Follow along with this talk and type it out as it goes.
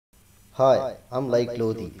Hi, I'm Lake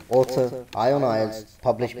Lodi, author, on IELTS,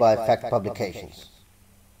 published by Fact Publications.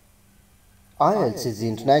 IELTS is the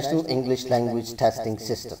International English Language Testing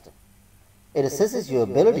System. It assesses your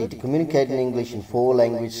ability to communicate in English in 4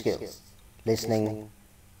 language skills: listening,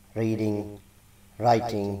 reading,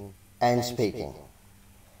 writing, and speaking.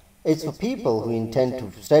 It's for people who intend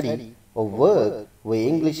to study or work where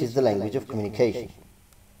English is the language of communication.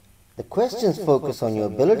 The questions focus on your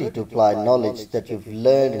ability to apply knowledge that you've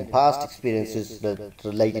learned in past experiences that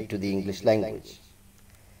related to the English language.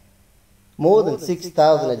 More than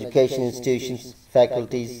 6,000 education institutions,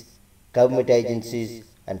 faculties, government agencies,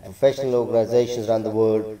 and professional organizations around the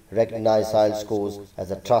world recognize IELTS scores as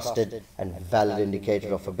a trusted and valid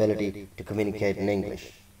indicator of ability to communicate in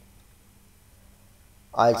English.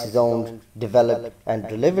 IELTS is owned, developed, and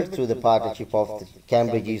delivered through the partnership of the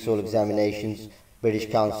Cambridge ESOL Examinations,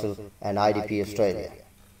 British Council, and IDP Australia.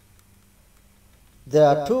 There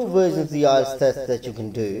are 2 versions of the IELTS test that you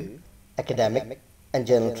can do: academic and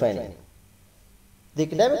general training. The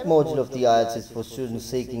academic module of the IELTS is for students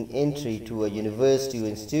seeking entry to a university or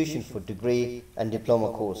institution for degree and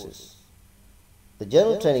diploma courses. The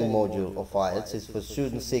general training module of IELTS is for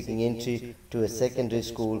students seeking entry to a secondary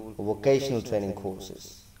school or vocational training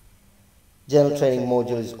courses. General training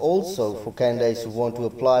module is also for candidates who want to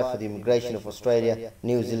apply for the immigration of Australia,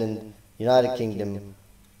 New Zealand, United Kingdom,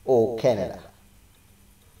 or Canada.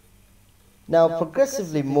 Now,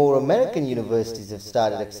 progressively more American universities have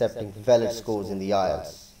started accepting valid scores in the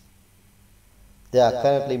IELTS. There are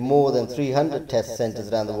currently more than 300 test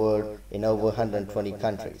centers around the world in over 120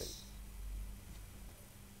 countries.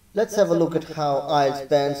 Let's have a look at how IELTS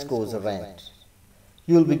band scores are ranked.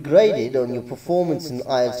 You will be graded on your performance in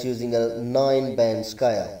IELTS using a 9-band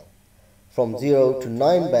scale, from 0 to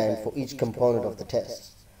 9 band for each component of the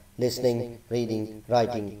test: listening, reading,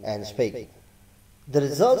 writing, and speaking. The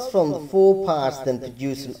results from the 4 parts then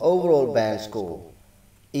produce an overall band score.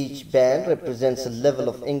 Each band represents a level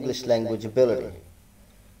of English language ability.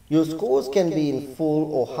 Your scores can be in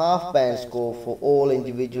full or half band score for all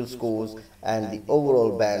individual scores and the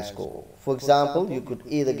overall band score. For example, you could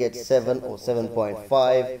either get 7 or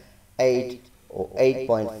 7.5, 8 or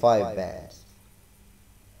 8.5 bands.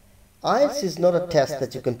 IELTS is not a test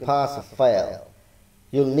that you can pass or fail.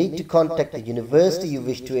 You'll need to contact the university you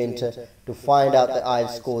wish to enter to find out the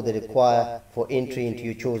IELTS score they require for entry into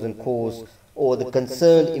your chosen course, or the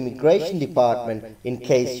concerned immigration department in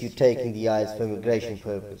case you're taking the IELTS for immigration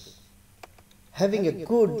purpose. Having a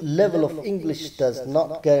good level of English does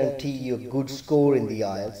not guarantee you a good score in the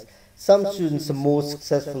IELTS. Some students are more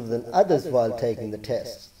successful than others while taking the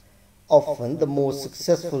test. Often, the more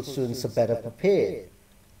successful students are better prepared.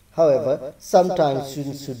 However, sometimes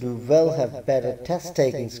students who do well have better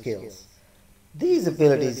test-taking skills. These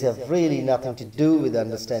abilities have really nothing to do with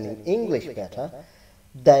understanding English better.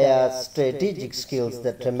 They are strategic skills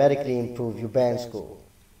that dramatically improve your band score.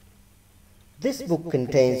 This book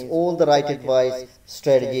contains all the right advice,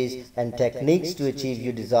 strategies, and techniques to achieve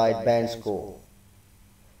your desired band score.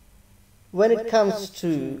 When it comes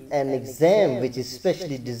to an exam which is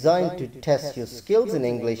specially designed to test your skills in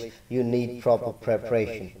English, you need proper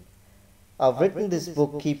preparation. I've written this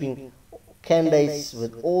book keeping candidates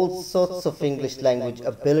with all sorts of English language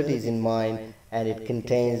abilities in mind, and it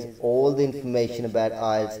contains all the information about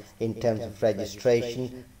IELTS in terms of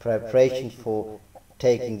registration, preparation for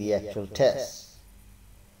taking the actual test.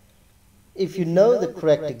 If you know the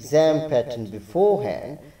correct exam pattern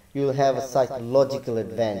beforehand, you'll have a psychological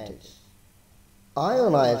advantage.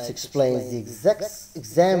 on IELTS explains the exact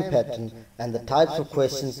exam pattern and the types of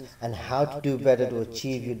questions and how to do better to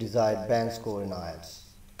achieve your desired band score in IELTS.